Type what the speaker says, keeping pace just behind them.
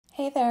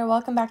there,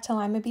 welcome back to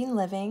Limabean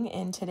Living.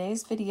 In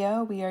today's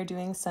video, we are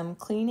doing some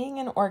cleaning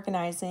and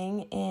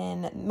organizing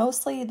in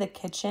mostly the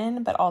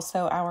kitchen, but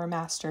also our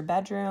master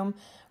bedroom.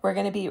 We're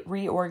going to be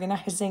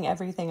reorganizing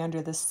everything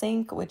under the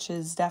sink, which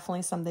is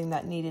definitely something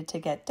that needed to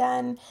get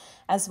done,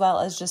 as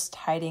well as just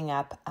tidying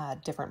up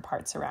different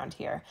parts around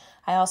here.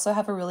 I also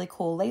have a really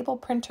cool label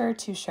printer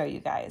to show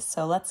you guys,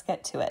 so let's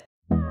get to it.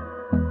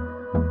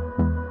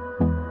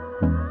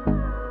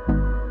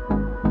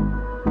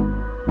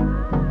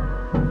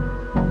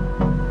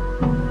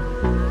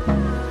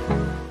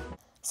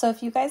 So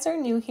if you guys are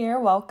new here,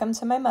 welcome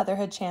to my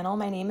motherhood channel.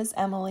 My name is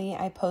Emily.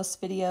 I post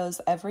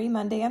videos every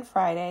Monday and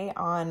Friday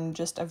on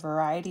just a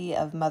variety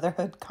of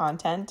motherhood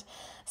content.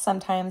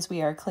 Sometimes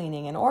we are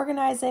cleaning and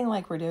organizing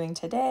like we're doing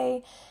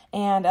today,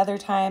 and other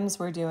times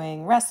we're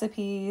doing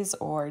recipes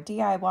or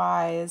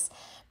DIYs.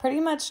 Pretty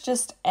much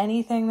just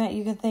anything that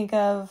you can think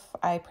of,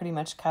 I pretty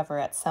much cover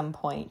at some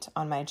point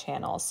on my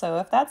channel. So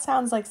if that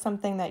sounds like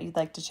something that you'd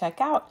like to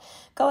check out,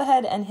 go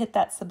ahead and hit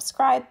that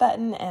subscribe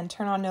button and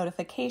turn on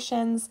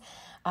notifications.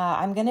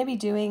 I'm going to be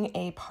doing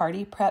a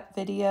party prep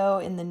video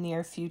in the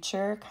near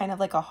future, kind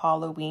of like a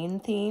Halloween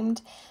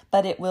themed,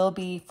 but it will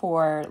be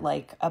for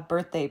like a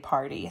birthday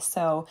party.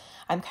 So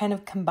I'm kind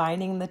of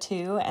combining the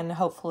two, and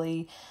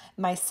hopefully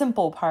my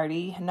simple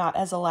party, not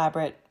as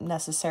elaborate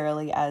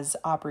necessarily as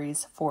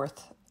Aubrey's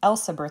fourth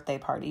Elsa birthday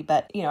party,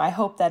 but I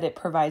hope that it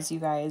provides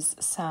you guys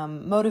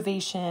some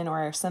motivation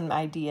or some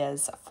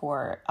ideas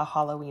for a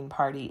Halloween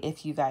party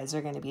if you guys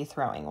are going to be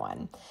throwing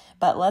one.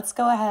 But let's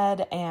go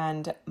ahead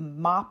and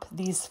mop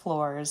these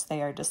floors.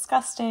 They are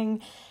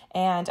disgusting,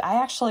 and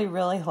I actually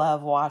really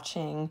love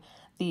watching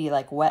the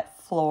wet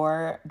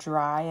floor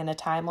dry in a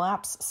time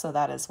lapse, so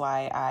that is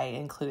why I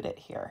include it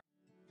here.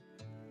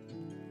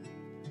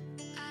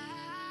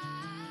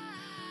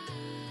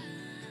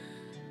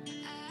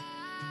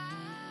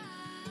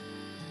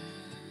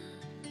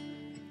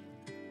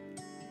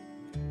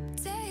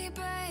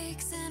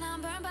 And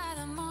I'm burned by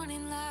the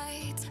morning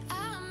light.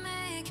 I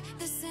make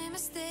the same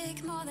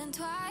mistake more than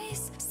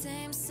twice.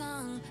 Same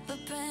song, but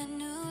brand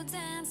new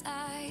dance.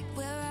 I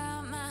wear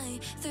out my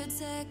third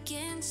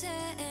second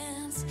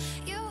chance.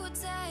 You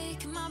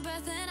take my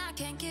breath and I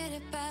can't get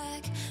it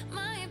back.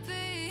 Might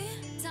be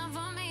time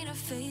for me to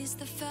face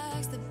the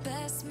facts. The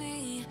best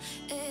me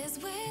is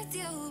with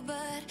you,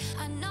 but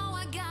I know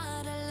I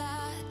got a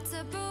lot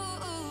to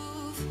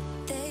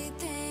prove. They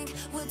think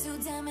we're too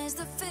damaged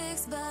to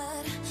fix,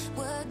 but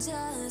we're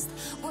just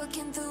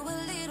working through a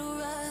little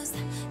rust.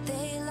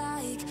 They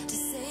like to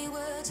say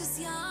we're just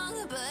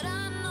young, but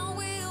I know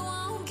we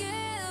won't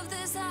give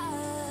this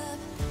up.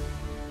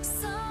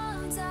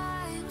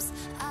 Sometimes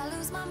I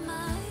lose my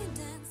mind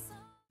and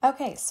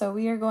Okay, so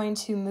we are going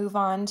to move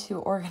on to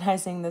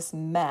organizing this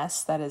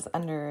mess that is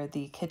under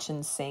the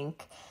kitchen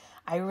sink.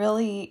 I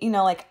really,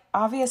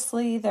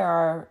 obviously there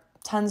are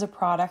tons of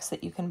products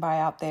that you can buy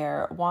out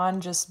there. Juan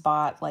just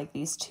bought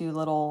these two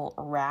little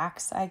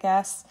racks, I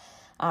guess,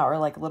 or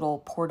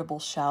little portable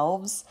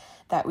shelves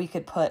that we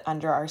could put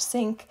under our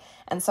sink.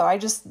 And so I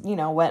just,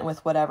 went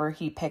with whatever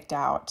he picked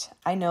out.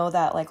 I know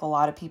that a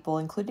lot of people,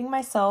 including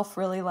myself,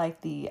 really like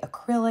the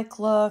acrylic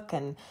look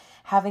and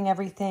having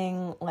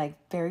everything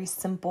very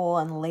simple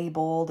and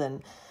labeled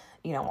and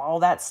all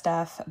that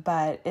stuff,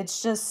 but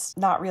it's just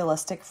not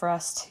realistic for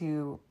us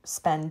to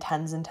spend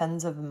tons and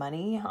tons of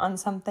money on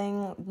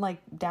something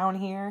down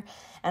here.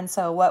 And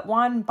so what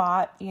Juan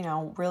bought,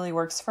 really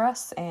works for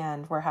us,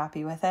 and we're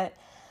happy with it.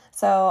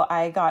 So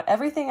I got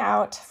everything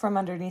out from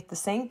underneath the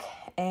sink,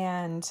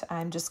 and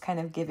I'm just kind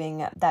of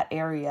giving that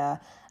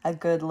area a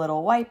good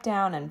little wipe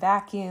down and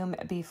vacuum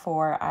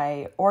before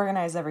I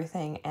organize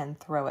everything and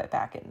throw it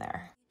back in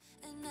there.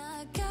 and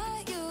I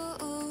got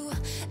you,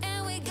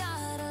 and we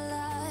got a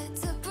lot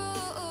to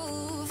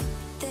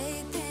prove.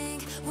 They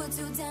think we're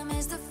too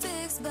damaged to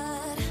fix,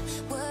 but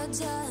we're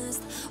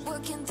just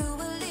working through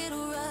a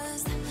little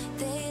rust.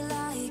 They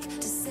like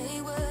to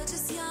say we're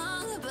just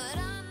young, but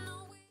I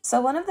know we...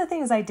 So one of the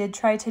things I did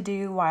try to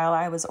do while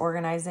I was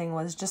organizing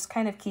was just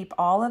kind of keep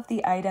all of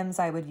the items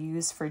I would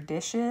use for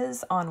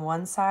dishes on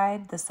one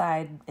side, the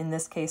side in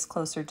this case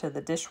closer to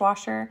the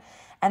dishwasher.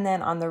 And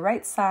then on the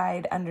right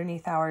side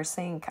underneath our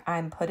sink,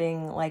 I'm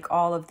putting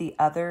all of the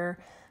other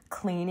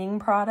cleaning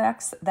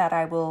products that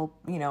I will,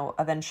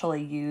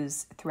 eventually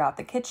use throughout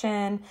the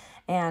kitchen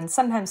and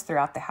sometimes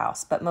throughout the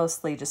house, but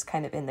mostly just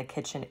kind of in the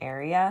kitchen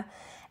area.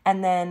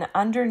 And then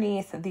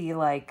underneath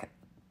the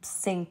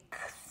sink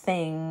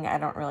thing, I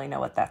don't really know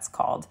what that's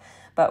called,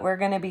 but we're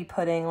going to be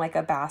putting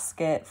a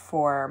basket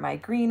for my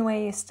green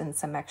waste and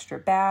some extra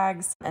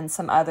bags and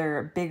some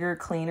other bigger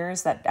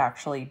cleaners that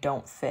actually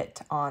don't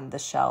fit on the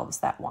shelves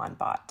that Juan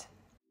bought.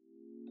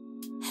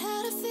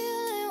 Had a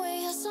feeling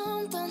we had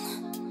something.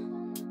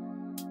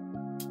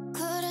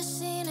 Could have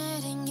seen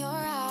it in your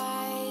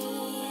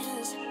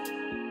eyes.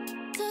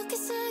 Took a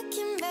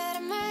second, but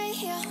I'm right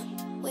here,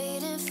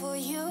 waiting for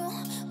you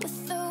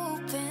with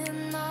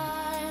open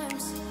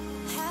arms.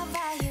 How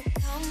about you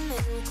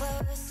coming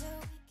closer?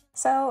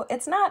 So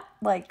it's not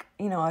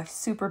a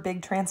super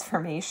big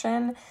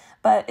transformation,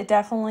 but it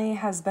definitely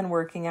has been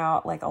working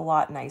out like a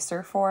lot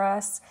nicer for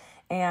us.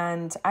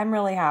 And I'm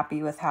really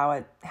happy with how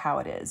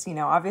it is. You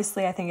know,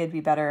 obviously I think it'd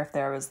be better if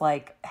there was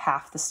like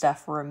half the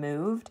stuff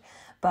removed,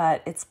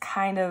 but it's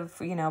kind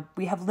of, you know,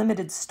 we have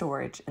limited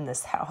storage in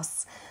this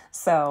house.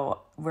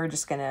 So we're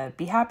just gonna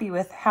be happy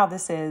with how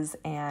this is,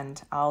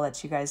 and I'll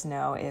let you guys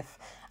know if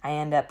I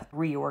end up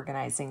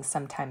reorganizing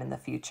sometime in the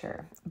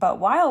future. But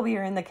while we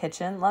are in the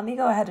kitchen, let me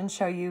go ahead and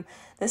show you,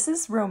 this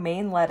is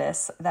romaine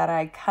lettuce that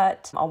I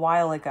cut a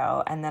while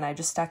ago, and then I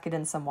just stuck it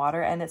in some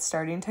water, and it's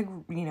starting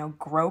to, you know,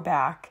 grow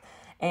back.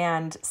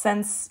 And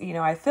since, you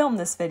know, I filmed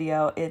this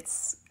video,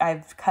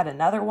 I've cut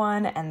another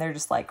one and they're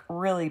just like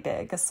really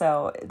big.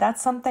 So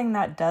that's something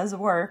that does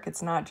work.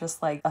 It's not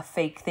just like a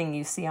fake thing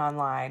you see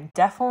online.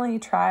 Definitely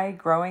try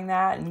growing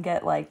that and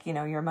get like, you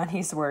know, your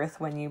money's worth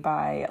when you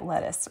buy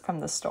lettuce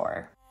from the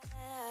store.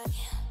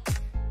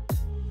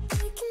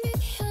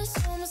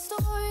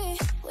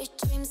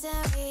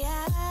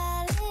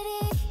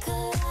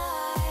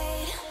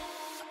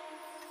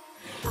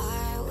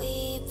 Are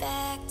we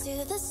back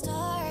to the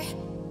start?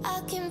 I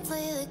can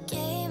play the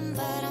game,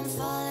 but I'm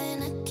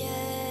falling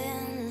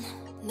again.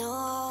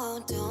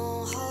 No,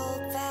 don't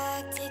hold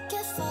back, take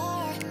it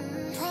far.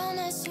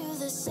 Promise you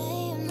the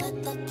same,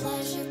 let the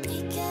pleasure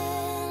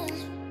begin.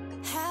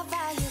 How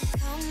about you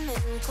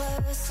coming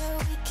closer,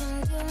 we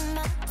can do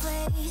my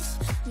place.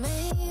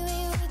 Maybe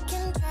we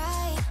can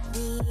try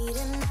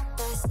meeting up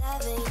by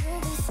 7.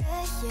 You'll be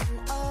saying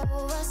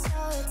over, so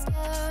it's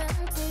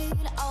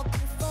guaranteed. I'll be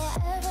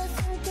forever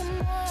thinking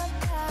more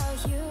about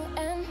you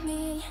and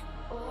me.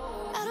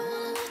 I don't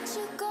wanna let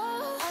you go,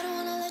 I don't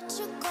wanna let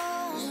you go.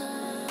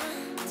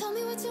 Tell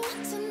me what you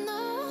want to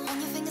know, run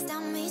your fingers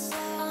down me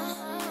slow.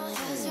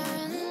 Cause you're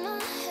in my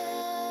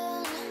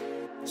head.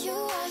 You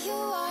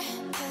are,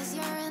 cause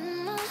you're in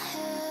my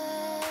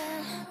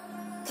head.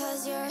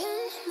 Cause you're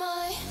in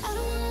my, I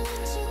don't wanna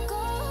let you go,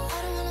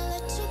 I don't wanna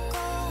let you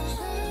go.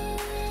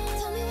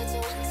 Tell me what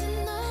you want to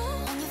know,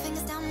 run your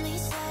fingers down me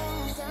slow.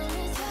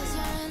 Cause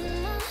you're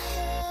in my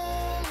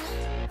head.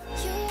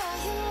 You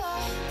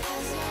are,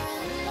 cause you're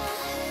in my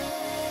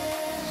head.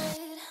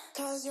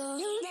 Cause you're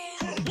in my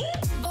head.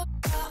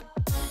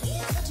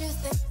 What you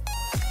think?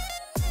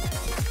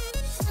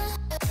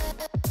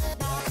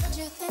 What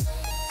you think?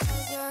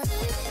 Cause you're in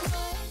my.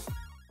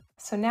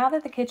 So now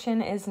that the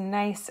kitchen is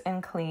nice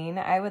and clean,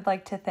 I would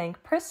like to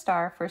thank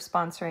Pristar for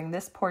sponsoring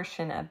this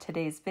portion of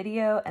today's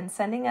video and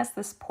sending us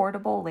this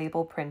portable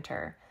label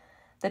printer.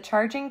 The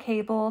charging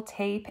cable,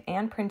 tape,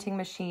 and printing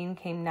machine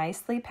came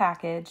nicely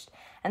packaged,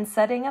 and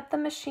setting up the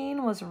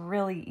machine was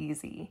really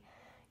easy.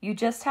 You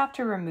just have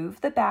to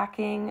remove the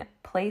backing,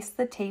 place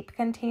the tape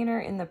container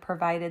in the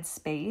provided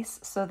space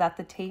so that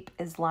the tape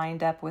is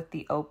lined up with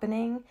the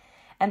opening,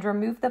 and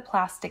remove the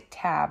plastic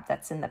tab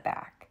that's in the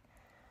back.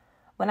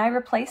 When I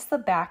replaced the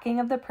backing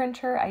of the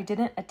printer, I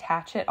didn't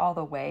attach it all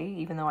the way,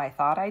 even though I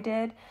thought I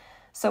did.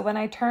 So when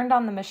I turned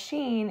on the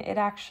machine, it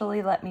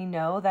actually let me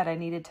know that I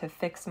needed to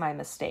fix my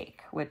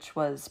mistake, which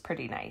was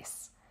pretty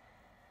nice.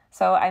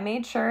 So I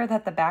made sure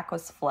that the back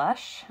was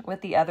flush with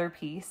the other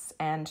piece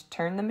and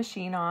turned the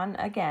machine on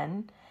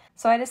again.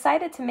 So I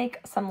decided to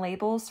make some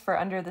labels for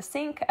under the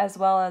sink as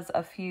well as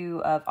a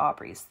few of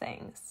Aubrey's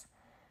things.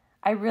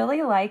 I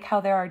really like how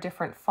there are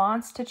different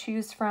fonts to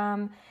choose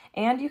from,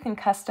 and you can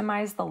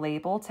customize the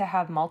label to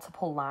have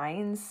multiple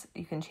lines.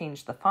 You can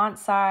change the font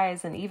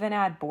size and even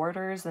add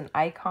borders and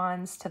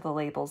icons to the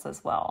labels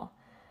as well.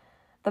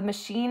 The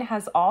machine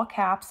has all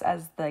caps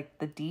as the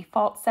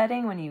default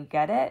setting when you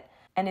get it,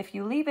 and if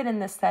you leave it in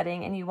this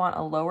setting and you want a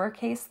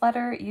lowercase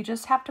letter, you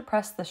just have to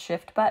press the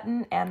shift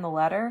button and the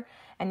letter,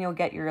 and you'll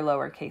get your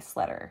lowercase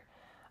letter.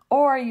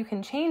 Or you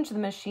can change the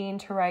machine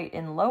to write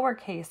in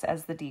lowercase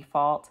as the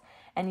default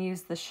and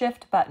use the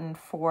shift button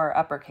for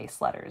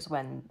uppercase letters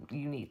when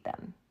you need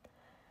them.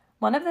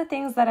 One of the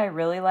things that I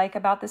really like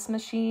about this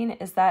machine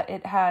is that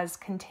it has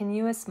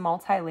continuous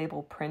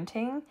multi-label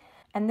printing,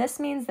 and this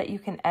means that you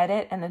can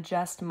edit and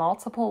adjust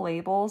multiple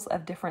labels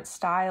of different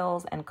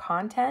styles and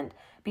content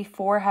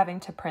before having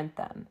to print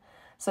them.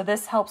 So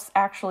this helps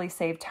actually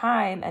save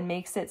time and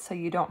makes it so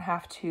you don't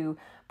have to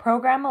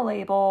program a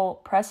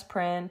label, press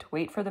print,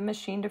 wait for the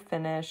machine to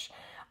finish,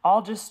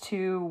 all just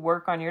to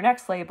work on your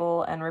next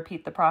label and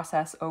repeat the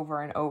process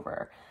over and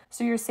over.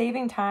 So you're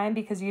saving time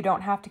because you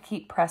don't have to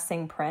keep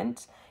pressing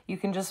print. You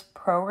can just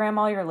program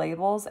all your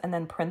labels and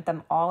then print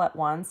them all at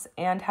once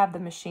and have the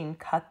machine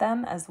cut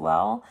them as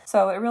well.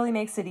 So it really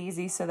makes it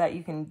easy so that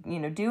you can,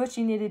 do what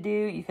you need to do.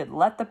 You could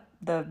let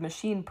the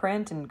machine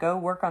print and go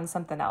work on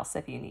something else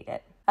if you need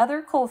it.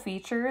 Other cool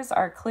features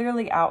are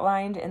clearly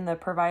outlined in the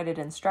provided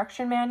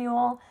instruction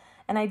manual.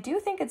 And I do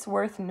think it's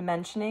worth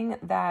mentioning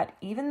that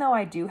even though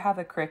I do have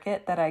a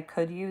Cricut that I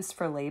could use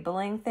for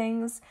labeling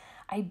things,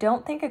 I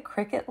don't think a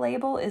Cricut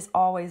label is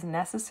always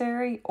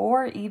necessary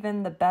or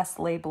even the best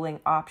labeling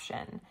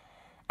option.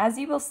 As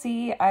you will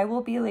see, I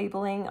will be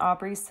labeling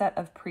Aubrey's set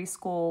of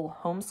preschool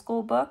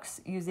homeschool books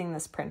using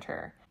this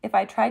printer. If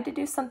I tried to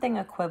do something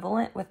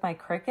equivalent with my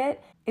Cricut,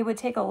 it would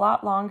take a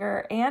lot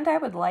longer and I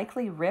would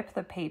likely rip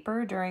the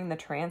paper during the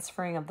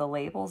transferring of the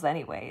labels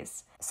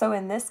anyways. So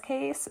in this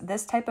case,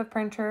 this type of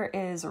printer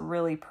is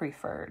really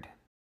preferred.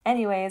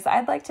 Anyways,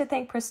 I'd like to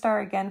thank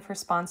Pristar again for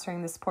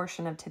sponsoring this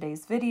portion of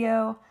today's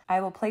video.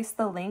 I will place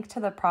the link to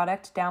the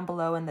product down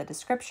below in the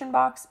description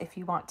box if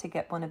you want to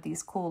get one of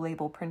these cool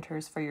label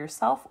printers for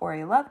yourself or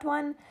a loved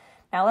one.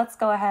 Now let's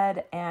go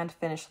ahead and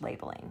finish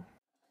labeling.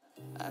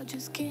 I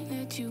just can't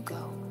let you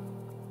go.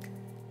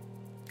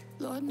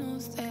 Lord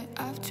knows that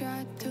I've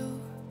tried to.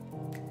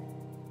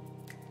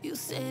 You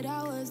said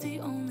I was the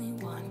only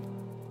one.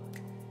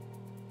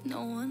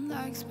 No one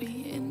likes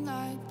being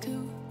lied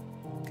to.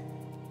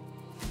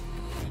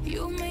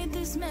 You made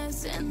this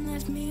mess and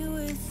left me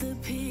with the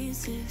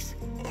pieces.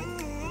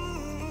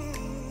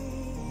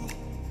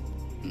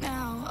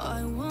 Now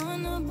I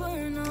wanna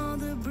burn all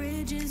the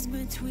bridges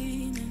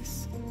between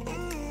us.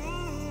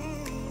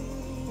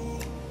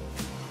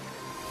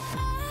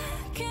 I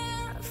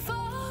can't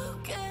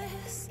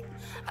focus,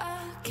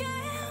 I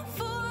can't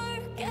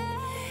forget.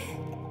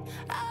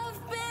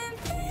 I've been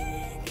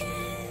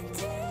thinking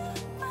too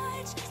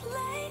much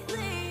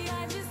lately.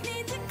 I just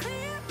need to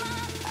clear my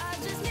head. I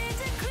just need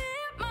to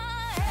clear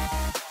my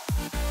head.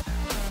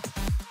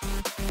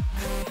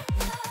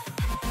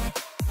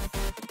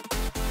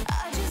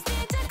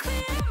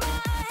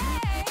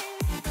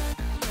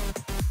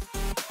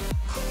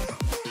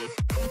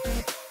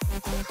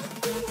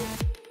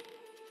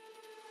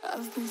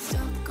 I've been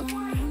stuck on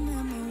your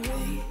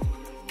memory,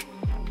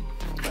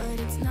 but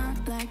it's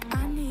not like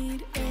I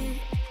need it.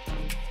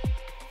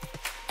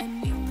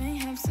 And we may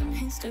have some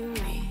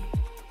history,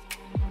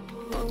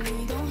 but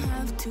we don't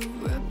have to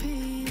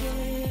repeat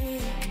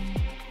it.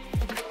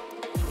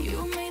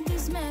 You made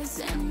this mess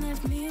and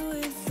left me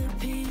with the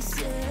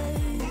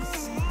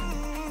pieces.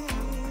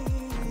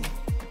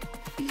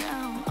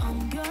 Now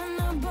I'm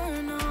gonna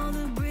burn all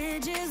the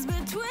bridges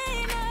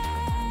between us.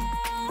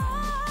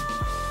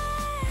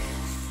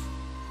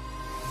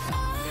 I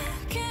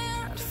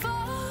can't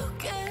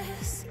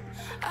focus,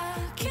 I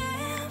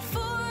can't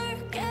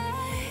forget.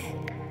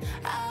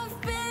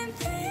 I've been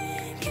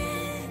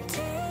thinking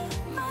too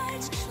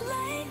much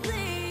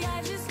lately.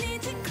 I just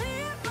need to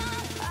clear my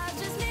head. I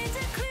just need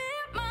to clear.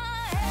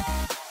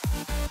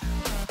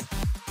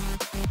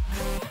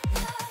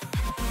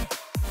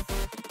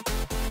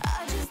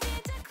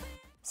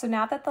 So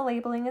now that the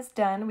labeling is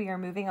done, we are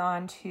moving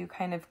on to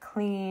kind of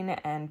clean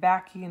and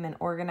vacuum and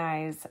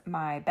organize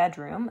my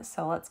bedroom.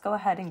 So let's go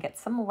ahead and get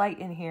some light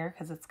in here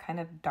because it's kind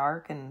of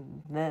dark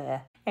and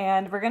bleh.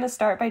 And we're going to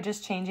start by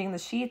just changing the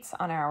sheets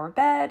on our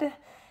bed.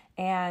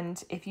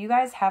 And if you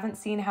guys haven't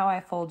seen how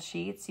I fold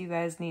sheets, you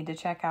guys need to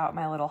check out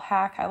my little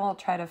hack. I will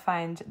try to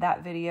find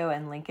that video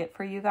and link it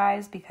for you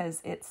guys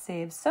because it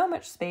saves so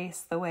much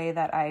space the way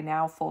that I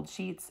now fold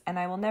sheets, and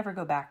I will never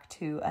go back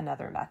to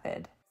another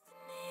method.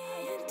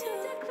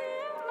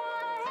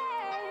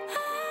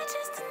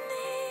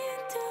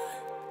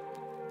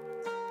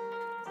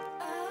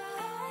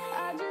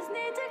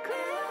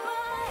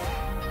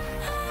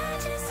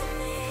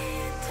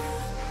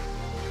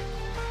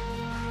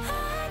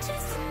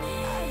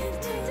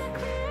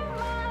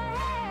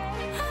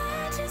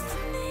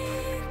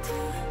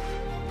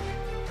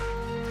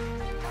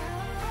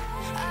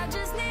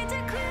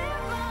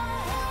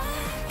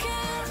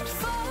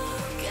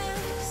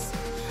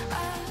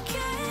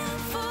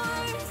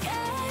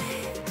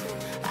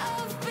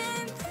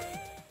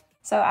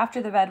 So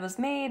after the bed was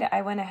made,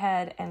 I went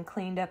ahead and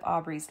cleaned up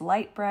Aubrey's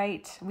Light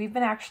Bright. We've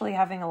been actually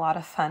having a lot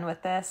of fun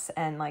with this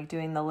and like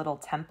doing the little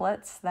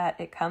templates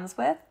that it comes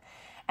with.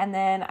 And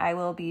then I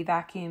will be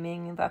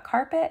vacuuming the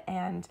carpet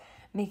and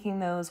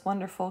making those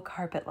wonderful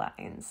carpet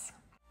lines.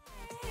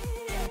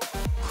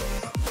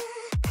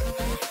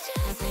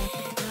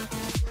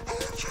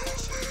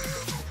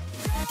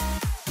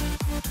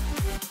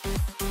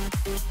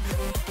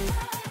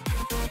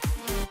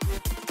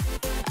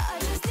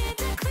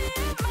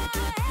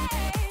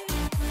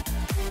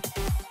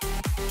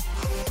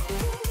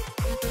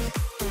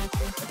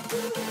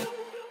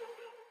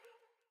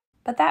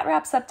 But that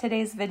wraps up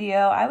today's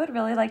video. I would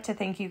really like to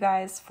thank you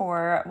guys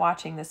for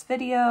watching this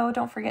video.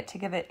 Don't forget to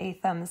give it a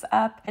thumbs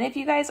up. And if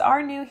you guys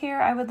are new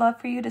here, I would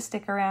love for you to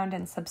stick around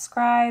and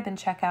subscribe and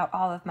check out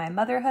all of my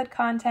motherhood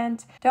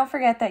content. Don't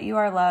forget that you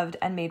are loved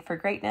and made for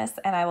greatness,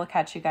 and I will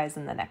catch you guys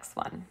in the next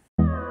one.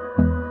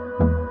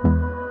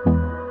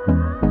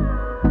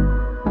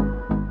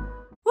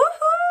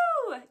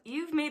 Woohoo!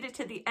 You've made it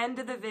to the end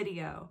of the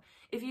video.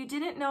 If you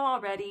didn't know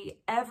already,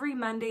 every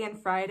Monday and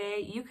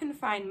Friday, you can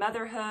find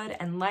motherhood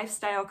and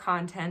lifestyle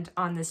content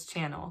on this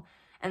channel.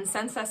 And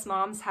since us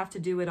moms have to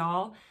do it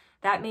all,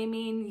 that may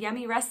mean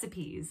yummy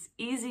recipes,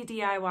 easy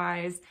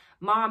DIYs,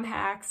 mom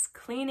hacks,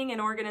 cleaning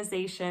and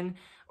organization,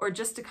 or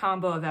just a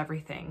combo of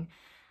everything.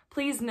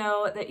 Please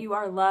know that you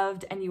are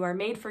loved and you are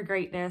made for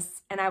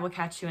greatness, and I will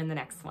catch you in the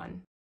next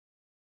one.